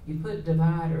 You put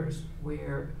dividers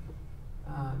where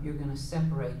you're going to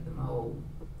separate the mold.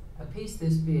 a piece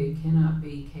this big cannot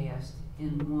be cast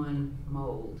in one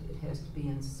mold. It has to be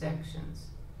in sections.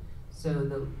 So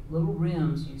the little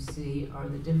rims you see are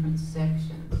the different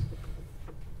sections.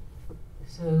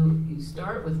 So you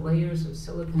start with layers of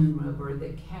silicone rubber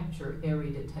that capture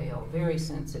every detail, very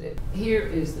sensitive. Here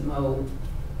is the mold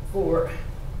for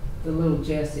the little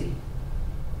Jessie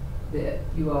that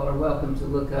you all are welcome to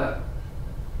look up,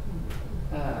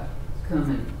 come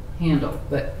and handle.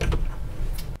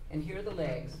 And here are the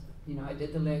legs. You know, I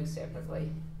did the legs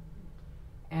separately.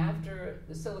 After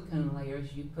the silicone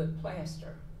layers, you put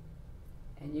plaster.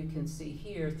 And you can see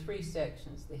here 3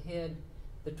 sections: the head,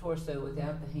 the torso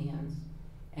without the hands,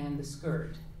 and the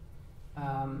skirt.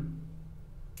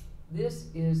 This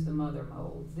is the mother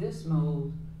mold. This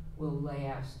mold will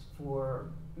last for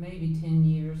maybe 10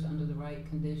 years under the right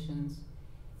conditions,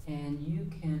 and you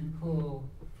can pull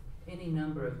any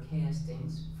number of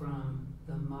castings from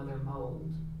the mother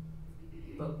mold.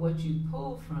 But what you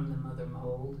pull from the mother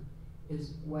mold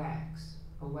is wax,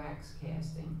 a wax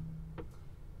casting.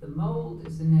 The mold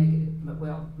is the negative.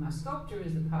 Well, my sculpture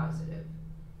is the positive.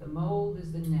 The mold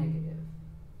is the negative.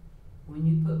 When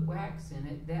you put wax in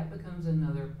it, that becomes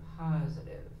another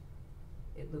positive.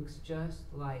 It looks just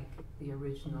like the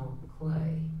original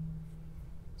clay.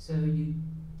 So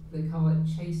they call it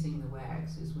chasing the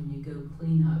wax, is when you go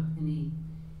clean up any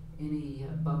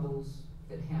bubbles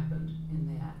that happened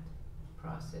in that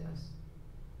process.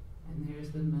 And there's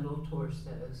the middle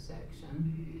torso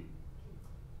section.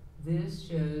 This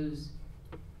shows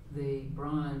the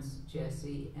bronze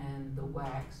Jessie and the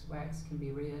wax. Wax can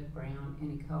be red, brown,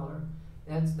 any color.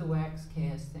 That's the wax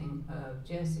casting of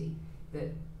Jessie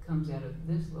that comes out of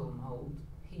this little mold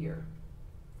here.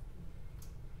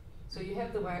 So you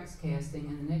have the wax casting,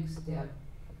 and the next step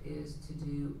is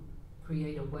to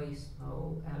create a waste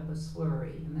mold out of a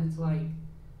slurry. And that's like,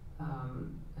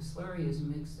 a slurry is a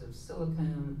mix of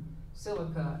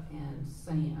silica and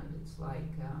sand. It's like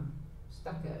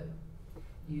stucco.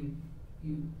 You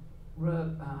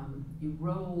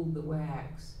roll the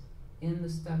wax in the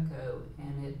stucco,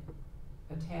 and it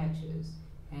attaches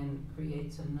and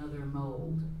creates another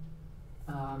mold.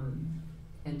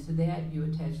 And to that you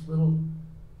attach little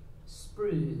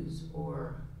sprues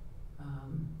or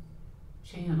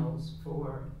channels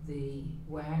for the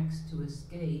wax to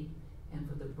escape and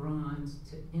for the bronze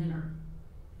to enter.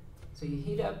 So you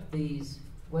heat up these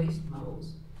waste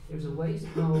molds. There's a waste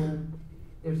mold,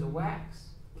 there's a wax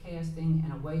casting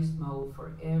and a waste mold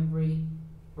for every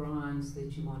bronze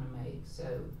that you want to make.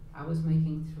 So I was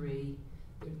making 3.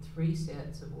 There are 3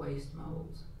 sets of waste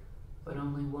molds, but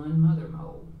only 1 mother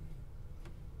mold.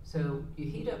 So you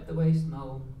heat up the waste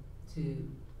mold to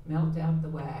melt out the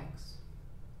wax.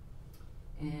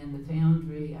 And the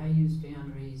foundry, I use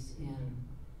foundries in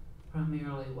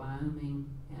primarily Wyoming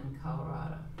and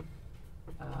Colorado.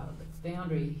 The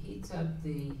foundry heats up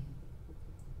the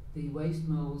waste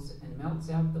molds and melts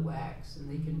out the wax, and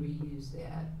they can reuse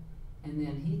that, and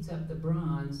then heats up the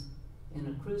bronze in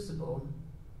a crucible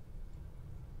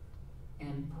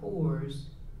and pours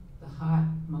the hot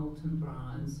molten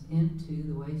bronze into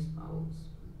the waste molds.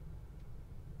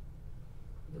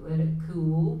 You let it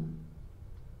cool,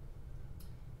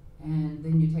 and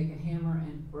then you take a hammer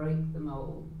and break the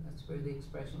mold. That's where the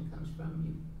expression comes from.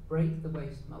 You break the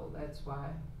waste mold. That's why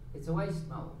it's a waste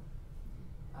mold.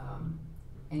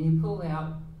 And you pull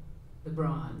out the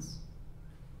bronze.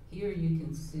 Here you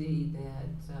can see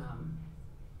that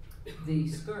the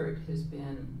skirt has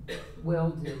been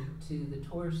welded to the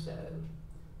torso,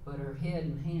 but her head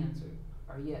and hands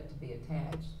are yet to be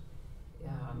attached.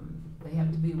 They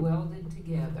have to be welded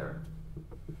together.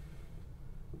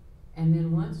 And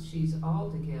then once she's all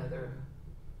together,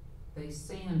 they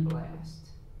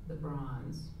sandblast the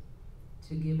bronze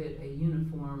to give it a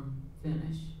uniform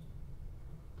finish.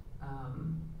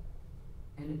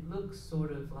 And it looks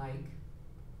sort of like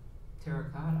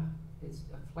terracotta. It's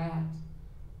a flat,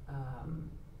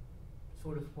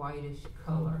 sort of whitish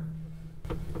color.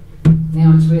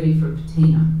 Now it's ready for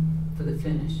patina, for the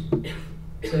finish.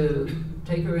 So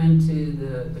take her into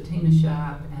the patina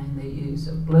shop, and they use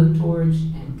a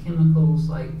blowtorch and chemicals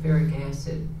like ferric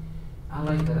acid. I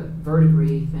like a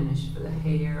verdigris finish for the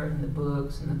hair and the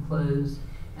books and the clothes,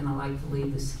 and I like to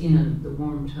leave the skin, the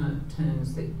warm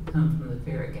tones that come from the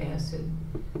ferric acid.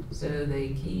 So they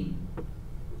keep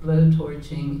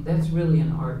blowtorching. That's really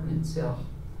an art in itself,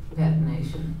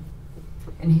 patination.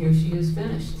 And here she is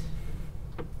finished.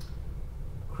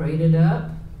 Crated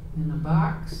up in a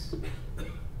box,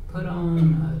 put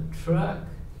on a truck,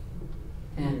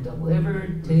 and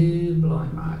delivered to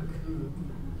Blowing Rock.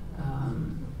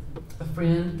 A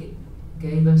friend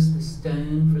gave us the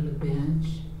stone for the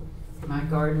bench, My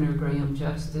gardener, Graham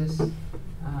Justice,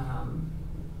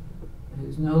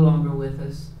 who's no longer with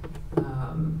us,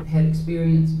 had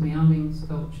experience mounting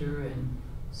sculpture, and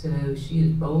so she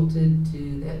is bolted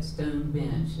to that stone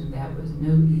bench, and that was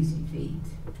no easy feat,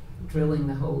 drilling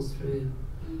the holes through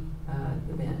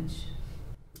the bench.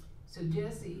 So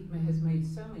Jessie has made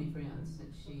so many friends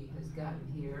since she has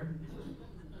gotten here.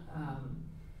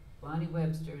 Lonnie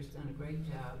Webster has done a great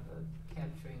job of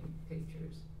capturing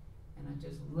pictures, and I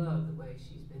just love the way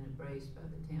she's been embraced by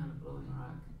the town of Blowing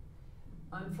Rock.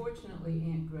 Unfortunately,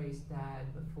 Aunt Grace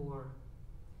died before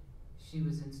she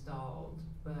was installed,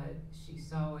 but she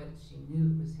saw it, she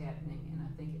knew it was happening, and I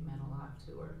think it meant a lot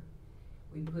to her.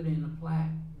 We put in a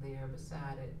plaque there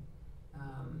beside it,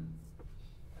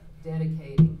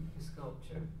 dedicating the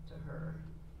sculpture to her.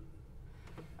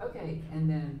 Okay, and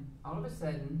then all of a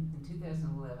sudden, in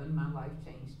 2011, my life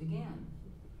changed again.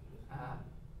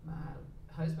 My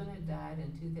husband had died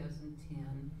in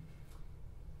 2010,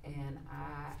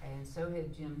 and so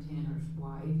had Jim Tanner's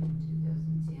wife in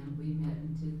 2010. We met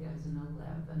in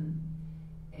 2011,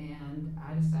 and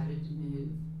I decided to move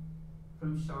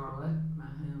from Charlotte, my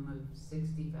home of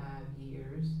 65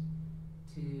 years,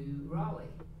 to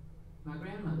Raleigh, my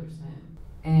grandmother's home.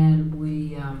 And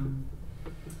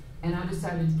and I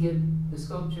decided to give the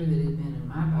sculpture that had been in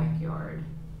my backyard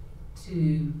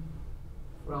to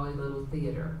Raleigh Little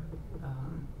Theatre,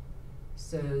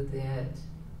 so that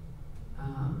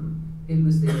it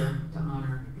was there to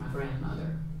honor my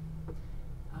grandmother,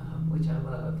 which I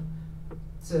love.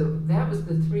 So that was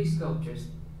the three sculptures.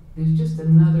 There's just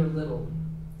another little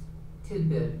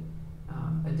tidbit,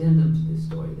 addendum to this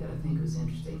story that I think was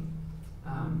interesting.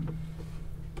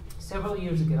 Several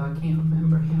years ago, I can't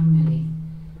remember how many,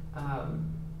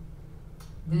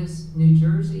 this New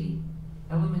Jersey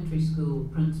elementary school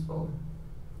principal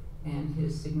and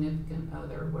his significant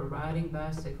other were riding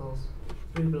bicycles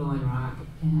through Blowing Rock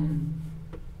and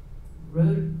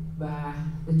rode by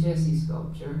the Jessie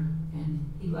sculpture,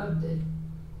 and he loved it.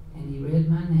 And he read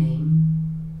my name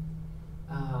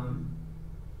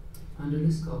under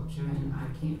the sculpture, and I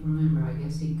can't remember, I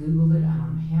guess he Googled it. I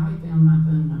don't know how he found my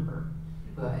phone number,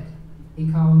 but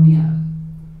he called me up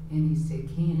and he said,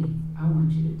 "Cantey, I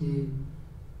want you to do,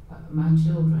 my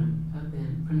children up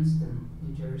in Princeton,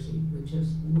 New Jersey, would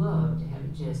just love to have a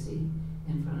Jessie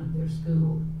in front of their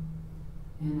school."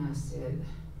 And I said,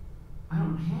 "I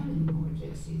don't have any more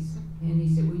Jessies." And he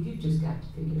said, "Well, you've just got to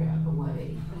figure out a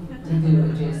way to do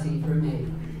a Jessie for me."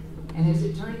 And as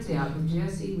it turns out, the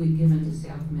Jessie we'd given to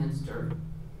Southminster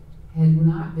had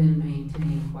not been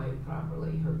maintained quite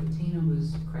properly. Her patina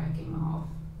was cracking off.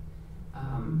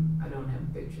 I don't have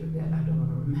a picture of that. I don't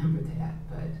want to remember that.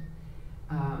 But,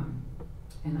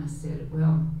 and I said,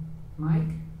 "Well,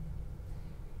 Mike,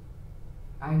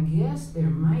 I guess there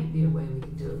might be a way we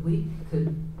could do it. We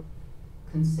could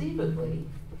conceivably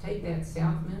take that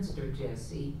Southminster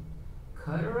Jessie,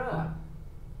 cut her up,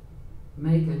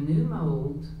 make a new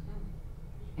mold,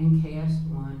 and cast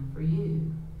one for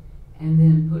you, and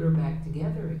then put her back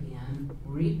together again,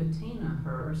 repatina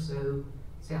her so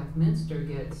Southminster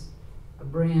gets a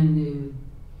brand new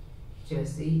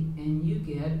Jessie, and you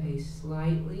get a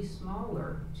slightly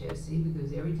smaller Jessie,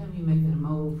 because every time you make a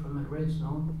mold from an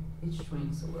original, it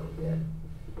shrinks a little bit."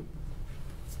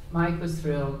 Mike was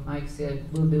thrilled. Mike said,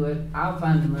 "We'll do it. I'll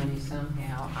find the money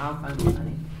somehow. I'll find the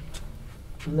money.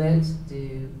 Let's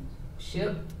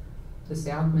ship the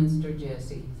Southminster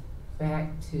Jessie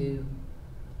back to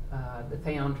the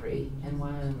foundry in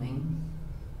Wyoming."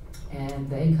 And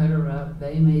they cut her up,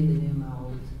 they made the new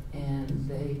mold, and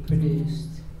they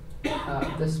produced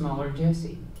the smaller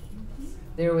Jessie.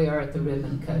 There we are at the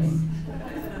ribbon cutting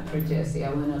for Jessie.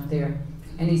 I went up there,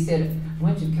 and he said, "I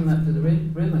want you to come up for the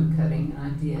ribbon cutting," and I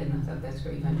did, and I thought, "That's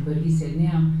great fun." But he said,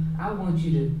 "Now, I want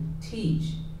you to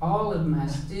teach all of my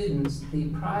students the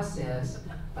process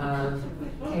of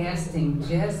casting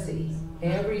Jessie."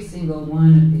 Every single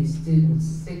one of these students,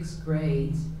 6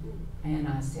 grades. And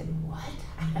I said, "What?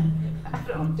 I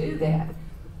don't do that."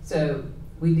 So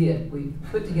we did. We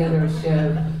put together a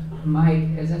show.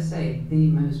 Mike, as I say,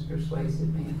 the most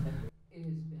persuasive man. It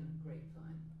has been great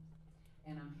fun.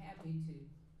 And I'm happy to,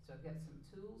 so I've got some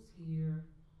tools here,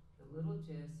 the little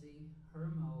Jessie, her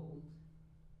mold,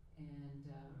 and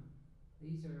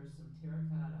these are some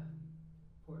terracotta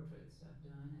portraits I've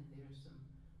done, and there's some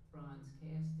bronze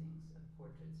castings of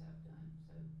portraits I've done.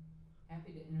 So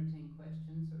happy to entertain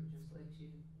questions or just let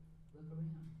you look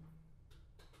around.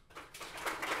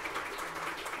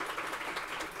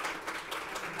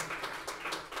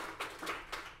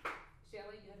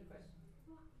 Shelley, you had a question?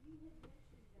 Well, you had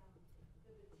mentioned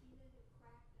the patina that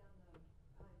cracked on the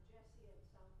Jessie at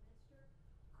Southminster.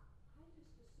 How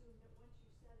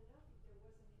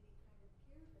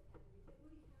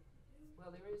Well,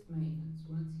 there is maintenance.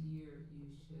 Once a year, you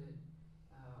should,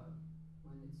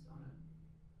 when it's on a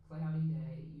cloudy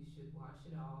day, you should wash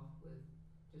it off with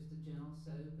just a gentle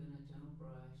soap and a gentle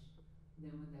brush.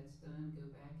 Then when that's done, go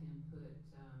back and put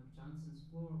Johnson's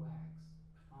floor wax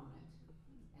on it,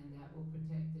 and that will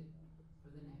protect it for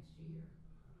the next year.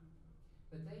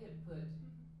 But they had put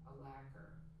a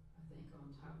lacquer, I think,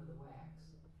 on top of the wax,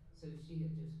 so she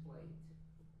had just flaked.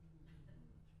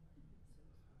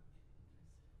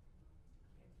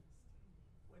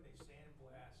 When they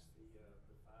sandblast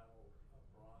the final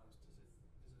bronze,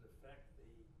 does it affect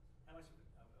how much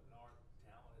of an art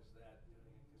talent is that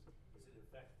doing it? Does it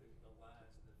affect the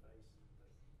lines in the face?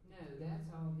 No, that's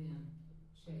all been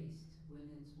chased. When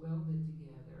it's welded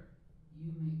together,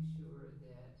 you make sure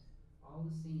that all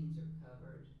the seams are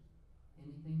covered.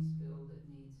 Anything spilled that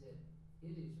needs it,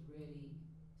 it is ready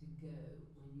to go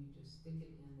when you just stick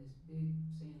it in this big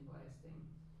sandblasting.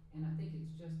 And I think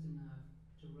it's just enough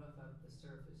to rough up the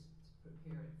surface to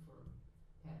prepare it for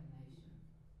patination.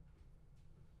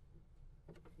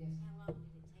 Yes? How long did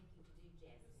it take you to do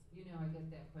Jessie? You know, I get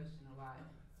that question a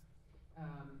lot.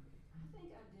 I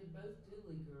think I did both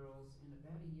Dooley girls in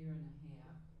about a year and a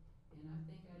half, and I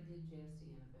think I did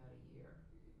Jessie in about a year.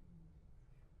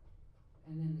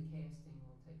 And then the casting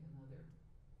will take another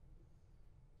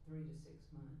 3 to 6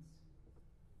 months.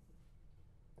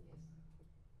 Yes?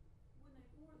 When they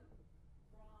pour the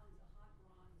bronze, the hot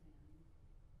bronze in,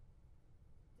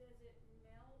 does it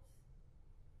melt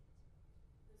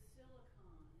the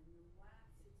silicone and the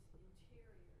wax its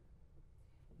interior?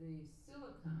 The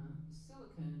silicone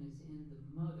is in the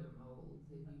mother mold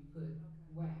that you put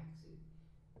wax.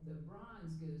 The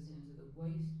bronze goes into the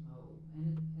waste mold,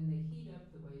 and they heat up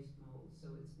the waste mold,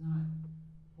 so it's not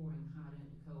pouring hot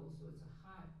into cold. So it's a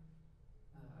hot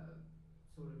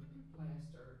sort of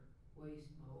plaster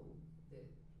waste mold that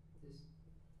this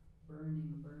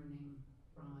burning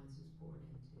bronze is poured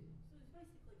into. So it's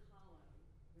basically hollow.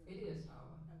 It is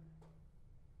hollow. Okay.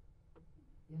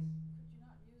 Yes? Could you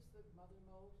not use the mother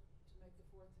mold to make the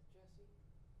fourth Jessie?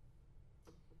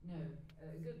 No,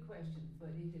 good question,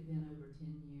 but it had been over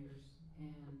 10 years,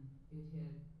 and it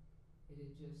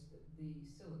had just, the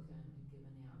silicone had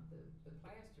given out. The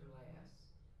plaster lasts,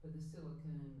 but the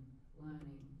silicone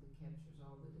lining that captures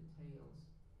all the details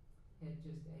had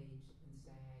just aged and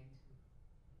sagged.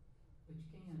 But you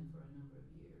can for a number of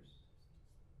years.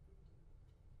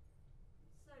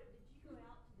 So, did you go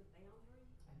out to the foundry?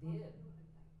 I did. Okay.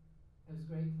 It was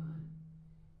great fun.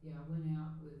 Yeah, I went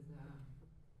out with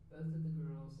both of the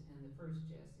girls and the first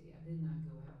Jessie. I did not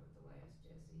go out with the last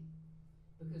Jessie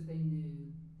because they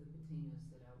knew the patinas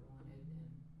that I wanted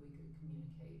and we could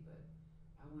communicate, but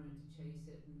I wanted to chase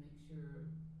it and make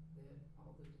sure that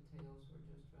all the details were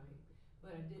just right.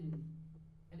 But I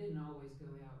didn't always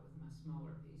go out with my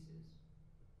smaller pieces.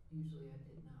 Usually I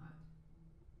did not.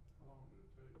 How long did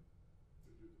it take to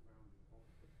do the foundry part?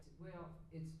 Well,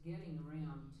 it's getting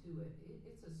around to it.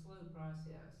 It's a slow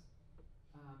process.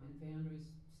 And foundries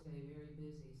stay very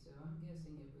busy, so I'm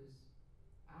guessing it was,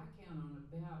 I count on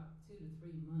about 2 to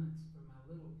 3 months for my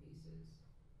little pieces,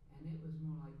 and it was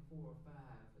more like 4 or 5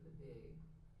 for the big.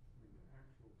 I mean, the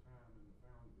actual time in the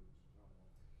foundry is how long?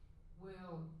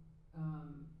 Well,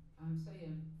 I'm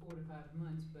saying 4 to 5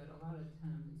 months, but a lot of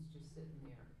times it's just sitting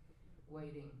there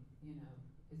waiting, you know,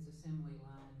 it's assembly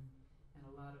line and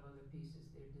a lot of other pieces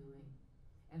they're doing.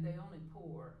 And they only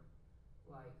pour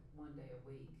like 1 day a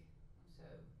week. So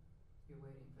you're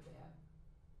waiting for that.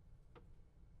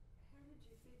 How did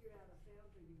you figure out a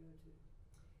foundry to go to?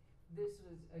 This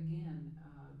was, again,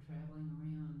 traveling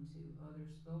around to other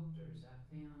sculptors. I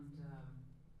found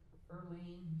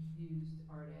Erlene used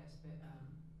art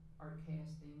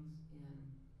castings in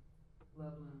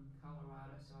Loveland,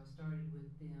 Colorado, so I started with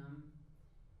them.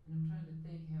 And I'm trying to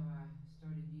think how I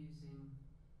started using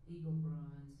Eagle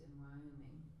Bronze in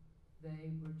Wyoming.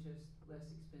 They were just less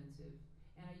expensive.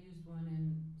 And I used one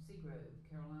in Seagrove,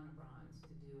 Carolina Bronze,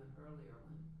 to do an earlier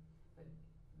one. But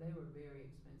they were very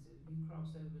expensive. You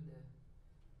cross over the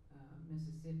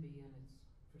Mississippi and it's,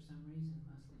 for some reason,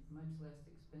 much less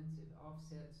expensive.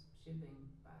 Offsets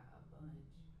shipping by a bunch.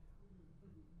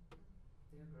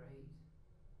 They're great.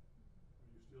 Are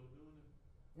you still doing it?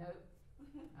 Nope.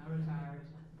 I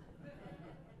retired.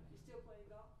 You still playing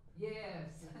golf?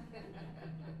 Yes.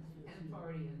 And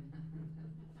partying.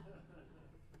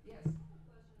 Yes.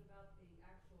 Question about the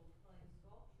actual clay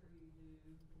sculpture you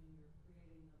do when you're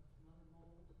creating the mother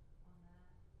mold on that.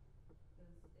 Does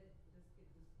it just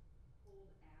get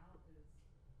pulled out as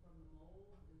from the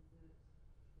mold? Is it?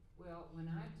 Well,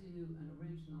 when I do an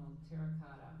original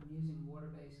terracotta, I'm using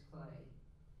water-based clay,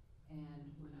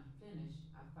 and when I'm finished,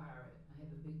 I fire it. I have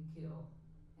a big kiln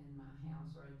in my house,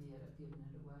 or I did, I've given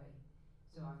it away.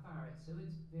 So I fire it, so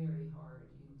it's very hard.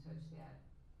 You can touch that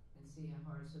and see how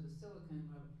hard. So the silicone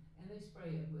rubber, and they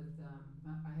spray it with,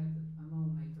 I have a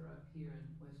mold maker up here in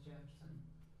West Jefferson,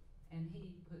 and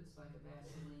he puts like a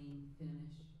Vaseline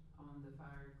finish on the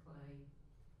fired clay,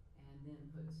 and then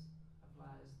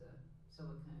applies the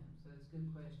silicone. So it's a good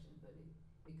question, but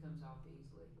it comes off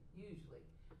easily, usually.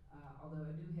 Although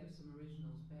I do have some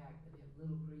originals back that have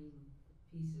little green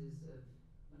pieces of,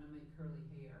 when I make curly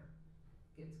hair,